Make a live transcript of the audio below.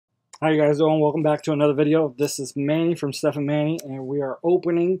How you guys doing? Welcome back to another video. This is Manny from StephAndMannie, and we are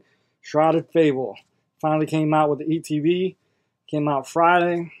opening Shrouded Fable. Finally came out with the ETB. Came out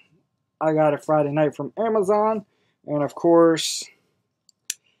Friday. I got it Friday night from Amazon, and of course,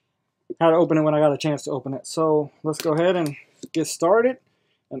 had to open it when I got a chance to open it. So let's go ahead and get started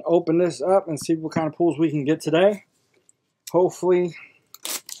and open this up and see what kind of pulls we can get today. Hopefully,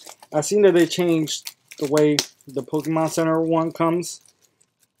 I've seen that they changed the way the Pokemon Center one comes,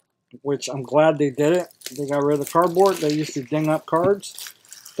 which I'm glad they did it. They got rid of the cardboard. They used to ding up cards.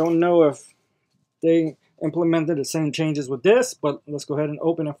 Don't know if they implemented the same changes with this, but let's go ahead and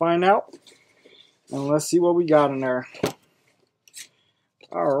open and find out. And let's see what we got in there.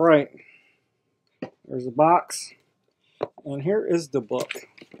 All right. There's a box. And here is the book.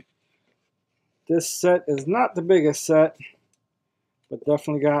 This set is not the biggest set, but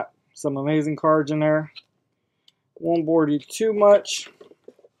definitely got some amazing cards in there. Won't bore you too much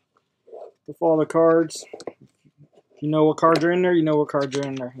with all the cards. If you know what cards are in there, you know what cards are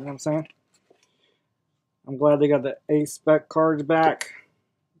in there. You know what I'm saying? I'm glad they got the A-Spec cards back.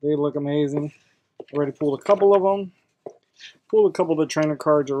 They look amazing. Already pulled a couple of them. Pulled a couple of the trainer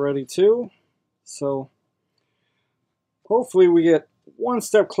cards already too. So hopefully we get one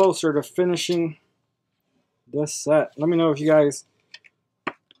step closer to finishing this set. Let me know if you guys,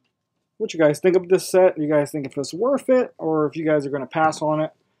 what you guys think of this set. You guys think if it's worth it, or if you guys are going to pass on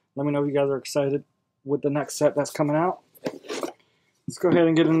it. Let me know if you guys are excited with the next set that's coming out. Let's go ahead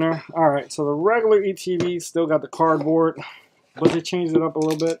and get in there. Alright, so the regular ETB still got the cardboard, but they changed it up a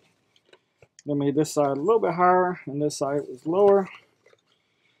little bit. They made this side a little bit higher, and this side was lower.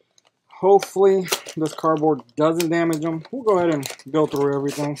 Hopefully, this cardboard doesn't damage them. We'll go ahead and go through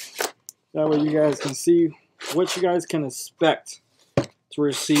everything. That way you guys can see what you guys can expect to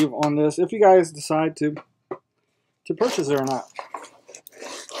receive on this, if you guys decide to purchase it or not.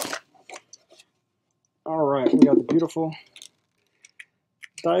 Alright, we got the beautiful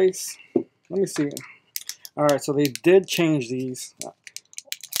dice. Let me see. Alright, so they did change these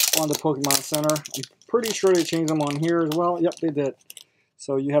on the Pokemon Center. I'm pretty sure they changed them on here as well. Yep, they did.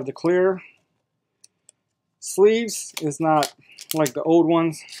 So you have the clear sleeves. It's not like the old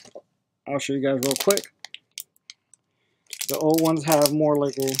ones. I'll show you guys real quick. The old ones have more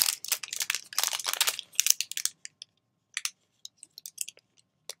like a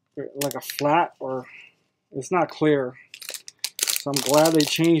flat, or it's not clear. So I'm glad they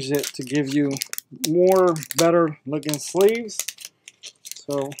changed it to give you more better looking sleeves.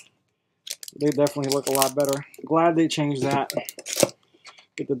 So they definitely look a lot better. Glad they changed that.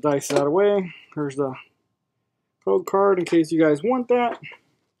 Get the dice out of the way. Here's the code card in case you guys want that.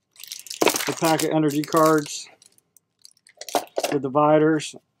 The pack of energy cards. The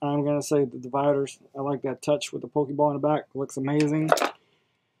dividers. I'm going to say the dividers. I like that touch with the Pokeball in the back. It looks amazing.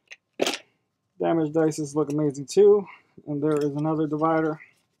 Damage dices look amazing too. And there is another divider.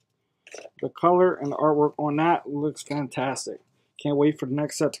 The color and the artwork on that looks fantastic. Can't wait for the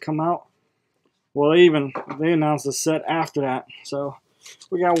next set to come out. Well, they announced a set after that. So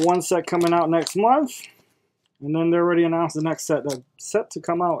we got one set coming out next month. And then they already announced the next set that's set to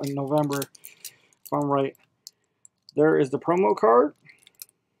come out in November, if I'm right. There is the promo card.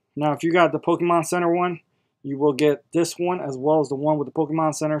 Now, if you got the Pokemon Center one, you will get this one as well as the one with the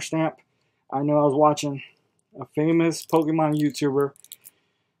Pokemon Center stamp. I know I was watching a famous Pokemon YouTuber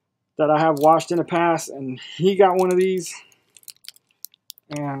that I have watched in the past, and he got one of these,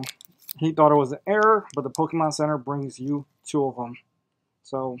 and he thought it was an error, but the Pokemon Center brings you two of them.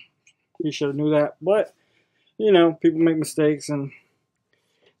 So he should have knew that, but you know, people make mistakes, and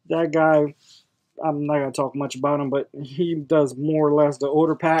that guy, I'm not going to talk much about him, but he does more or less the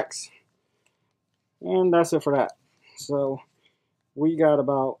older packs, and that's it for that. So we got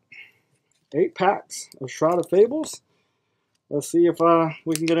about 8 packs of Shrouded Fables. Let's see if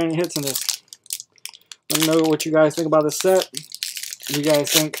we can get any hits in this. Let me know what you guys think about this set. Do you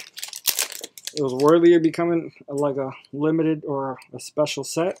guys think it was worthy of becoming like a limited or a special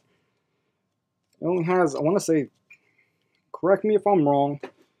set? It only has, I want to say, correct me if I'm wrong, I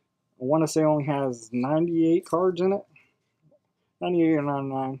want to say it only has 98 cards in it. 98 or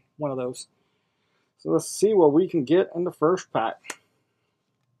 99, one of those. So let's see what we can get in the first pack.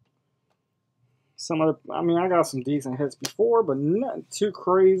 I got some decent hits before, but not too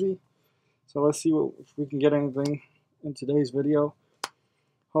crazy. So let's see if we can get anything in today's video.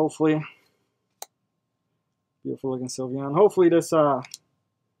 Hopefully, beautiful looking Sylveon. Hopefully this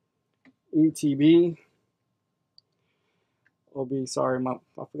ETB will be, sorry, I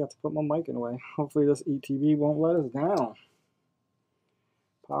forgot to put my mic in the way. Hopefully this ETB won't let us down.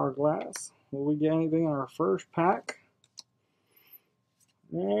 Power Glass. Will we get anything in our first pack?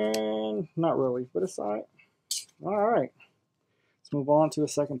 And not really, but it's alright. Alright. Let's move on to the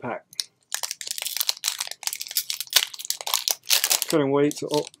second pack. Couldn't wait to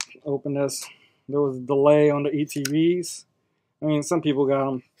open this. There was a delay on the ETBs. I mean, some people got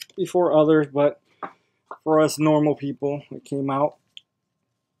them before others, but for us normal people, it came out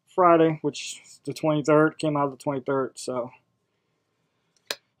Friday, which is the 23rd, came out the 23rd. So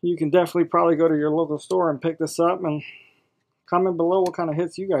you can definitely probably go to your local store and pick this up and comment below what kind of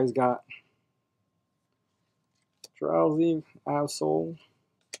hits you guys got. Drowsy, Absol.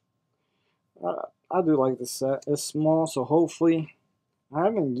 I do like this set. It's small, so hopefully I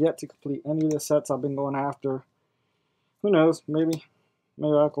haven't yet to complete any of the sets I've been going after. Who knows? Maybe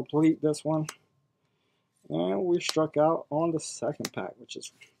I'll complete this one. And we struck out on the second pack, which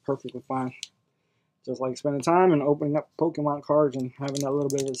is perfectly fine. Just like spending time and opening up Pokemon cards and having that little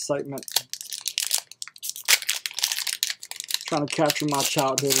bit of excitement. Trying to capture my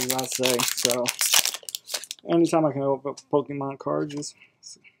childhood, as I say. So anytime I can open up Pokemon cards,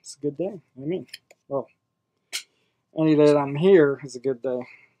 it's a good day. I mean, well, any day that I'm here is a good day.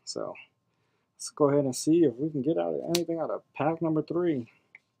 So let's go ahead and see if we can get anything out of pack number 3.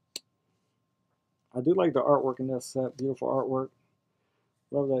 I do like the artwork in this set. Beautiful artwork.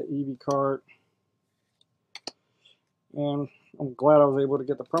 Love that Eevee card. And I'm glad I was able to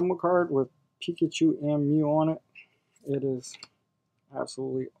get the promo card with Pikachu and Mew on it. It is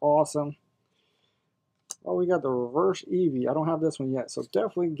absolutely awesome. Oh, we got the reverse Eevee. I don't have this one yet, so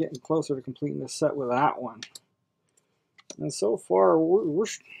definitely getting closer to completing the set with that one. And so far, we're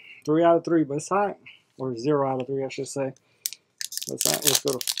 3 out of 3, but it's hot. Or 0 out of 3, I should say. Let's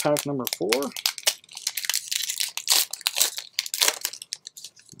go to pack number 4.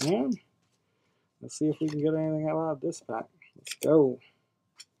 And let's see if we can get anything out of this pack. Let's go.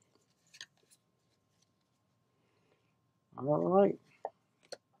 Alright.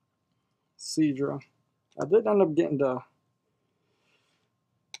 Seadra. I did end up getting the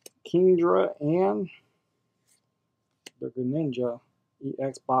Kingdra and the Greninja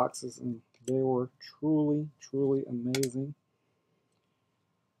EX boxes, and they were truly, truly amazing.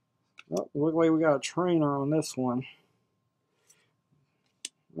 Oh, look like we got a trainer on this one.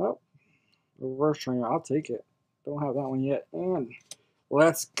 Oh, reverse trainer. I'll take it. Don't have that one yet. And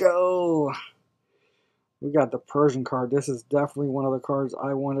let's go. We got the Persian card. This is definitely one of the cards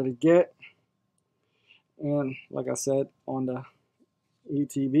I wanted to get. And like I said, on the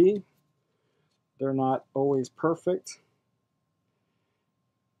ETB, they're not always perfect.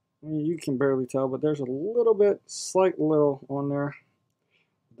 I mean, you can barely tell, but there's a little bit, slight little on there.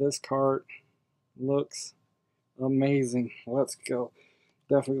 This card looks amazing. Let's go.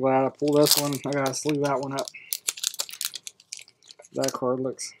 Definitely glad I pulled this one. I gotta sleeve that one up. That card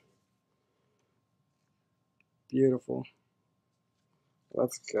looks beautiful.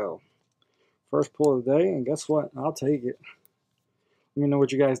 Let's go. First pull of the day, and guess what? I'll take it. Let me know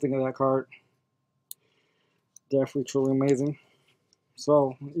what you guys think of that card. Definitely truly amazing.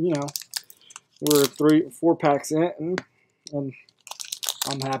 So, you know, we're 4 packs in, and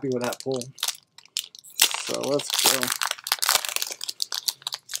I'm happy with that pull. So let's go.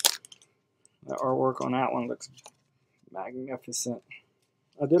 The artwork on that one looks magnificent.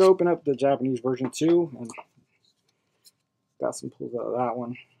 I did open up the Japanese version too, and got some pulls out of that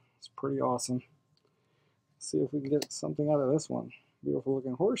one. It's pretty awesome. Let's see if we can get something out of this one. Beautiful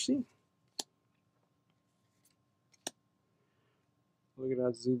looking horsey. Look at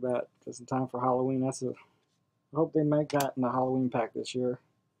that Zubat, just in time for Halloween. I hope they make that in the Halloween pack this year.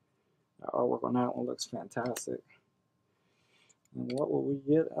 The artwork on that one looks fantastic. And what will we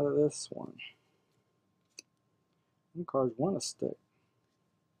get out of this one? Some cards want a stick.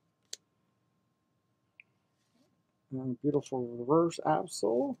 And a beautiful reverse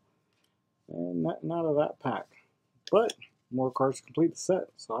Absol. And nothing out of that pack. But more cards to complete the set,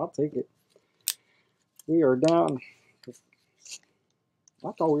 so I'll take it. We are down.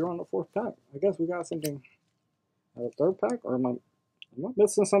 I thought we were on the 4th pack. I guess we got something out of the 3rd pack, or am I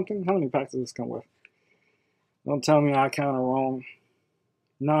missing something? How many packs does this come with? Don't tell me I counted wrong.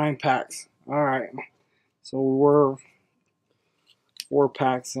 9 packs. Alright. So we're 4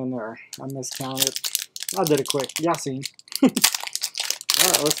 packs in there. I miscounted. I did it quick. Y'all seen.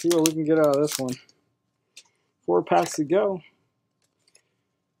 Alright, let's see what we can get out of this one. 4 packs to go.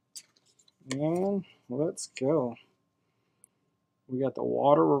 And let's go. We got the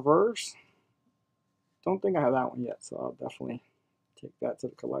water reverse. Don't think I have that one yet, so I'll definitely take that to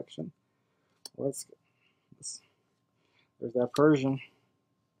the collection. Let's go. There's that Persian.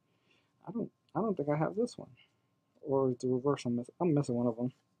 I don't think I have this one. Or the reverse I'm missing. I'm missing one of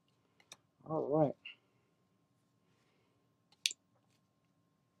them. Alright.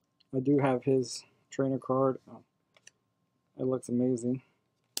 I do have his trainer card. It looks amazing.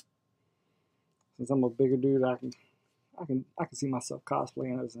 Since I'm a bigger dude, I can see myself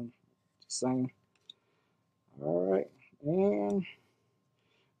cosplaying as him. Just saying. All right, and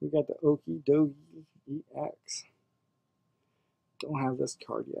we got the Okie Dokie EX. Don't have this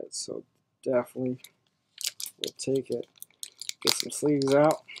card yet, so definitely we'll take it. Get some sleeves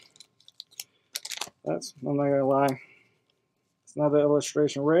out. I'm not gonna lie, it's not an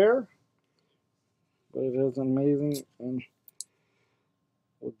illustration rare, but it is amazing, and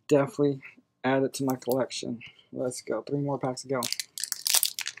we'll definitely add it to my collection. Let's go. 3 more packs to go.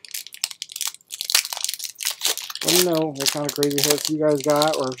 Let me know what kind of crazy hits you guys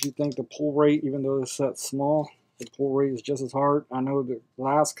got, or if you think the pull rate, even though this set's small, the pull rate is just as hard. I know the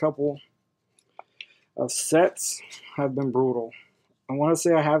last couple of sets have been brutal. I want to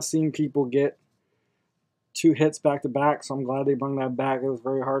say I have seen people get 2 hits back to back, so I'm glad they bring that back. It was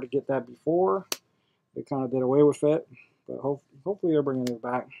very hard to get that before. They kind of did away with it, but hopefully they're bringing it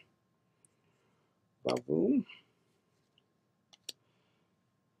back. Boom.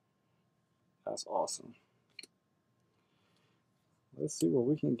 That's awesome. Let's see what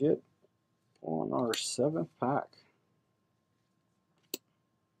we can get on our 7th pack.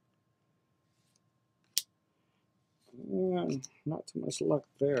 And not too much luck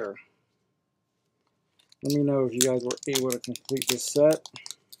there. Let me know if you guys were able to complete this set.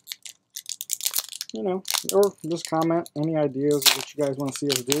 You know, or just comment any ideas of what you guys want to see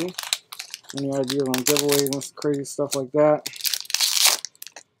us do. Any ideas on giveaways and crazy stuff like that.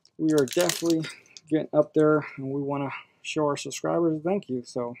 We are definitely getting up there, and we want to show our subscribers thank you.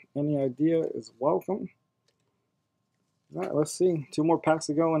 So any idea is welcome. All right, let's see. 2 more packs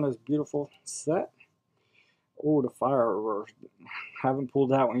to go in this beautiful set. Oh, the fire reverse. Haven't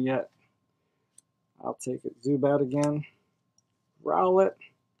pulled that one yet. I'll take it. Zubat again. Rowlet.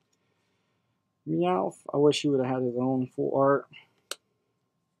 Meowth. I wish he would have had his own full art.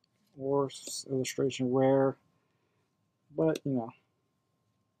 Or illustration rare. But, you know.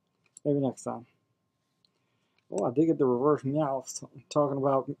 Maybe next time. Oh, I did get the reverse Meowth. I'm talking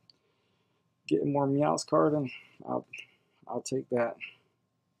about getting more Meowth card, and I'll take that.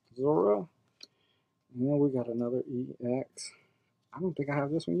 Zora. And then we got another EX. I don't think I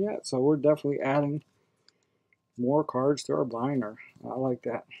have this one yet, so we're definitely adding more cards to our binder. I like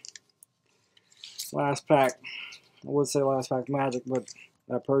that. Last pack. I would say last pack magic, but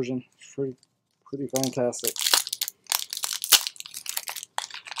that Persian is pretty fantastic.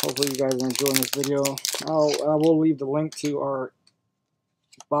 Hopefully you guys are enjoying this video. I will leave the link to our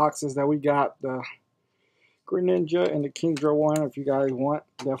boxes that we got, the Greninja and the Kingdra one. If you guys want,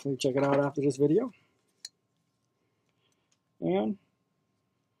 definitely check it out after this video. And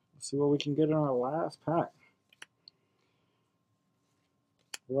let's see what we can get in our last pack.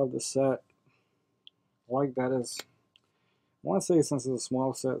 Love the set. I like that I want to say, since it's a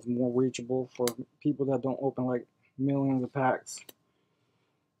small set, it's more reachable for people that don't open like millions of packs.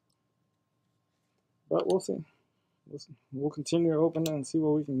 But we'll see. We'll continue to open it and see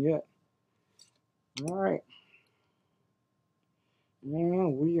what we can get. Alright.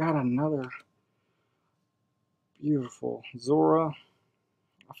 And we got another beautiful Zora.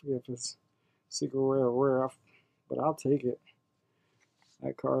 I forget if it's secret rare or rare, but I'll take it.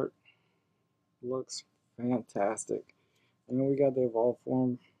 That card looks fantastic. And then we got the evolved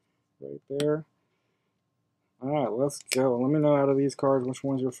form right there. Alright, let's go. Let me know out of these cards which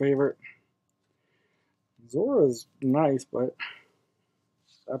one's your favorite. Zora's nice, but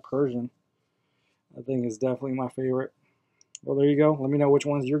that Persian, I think, is definitely my favorite. Well, there you go. Let me know which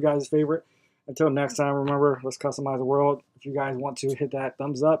one's your guys' favorite. Until next time, remember, let's customize the world. If you guys want to, hit that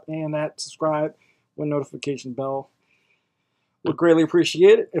thumbs up and that subscribe with notification bell. Would greatly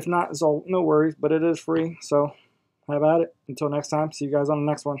appreciate it. If not, it's all no worries, but it is free. So have at it. Until next time, see you guys on the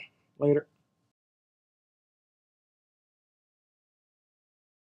next one. Later.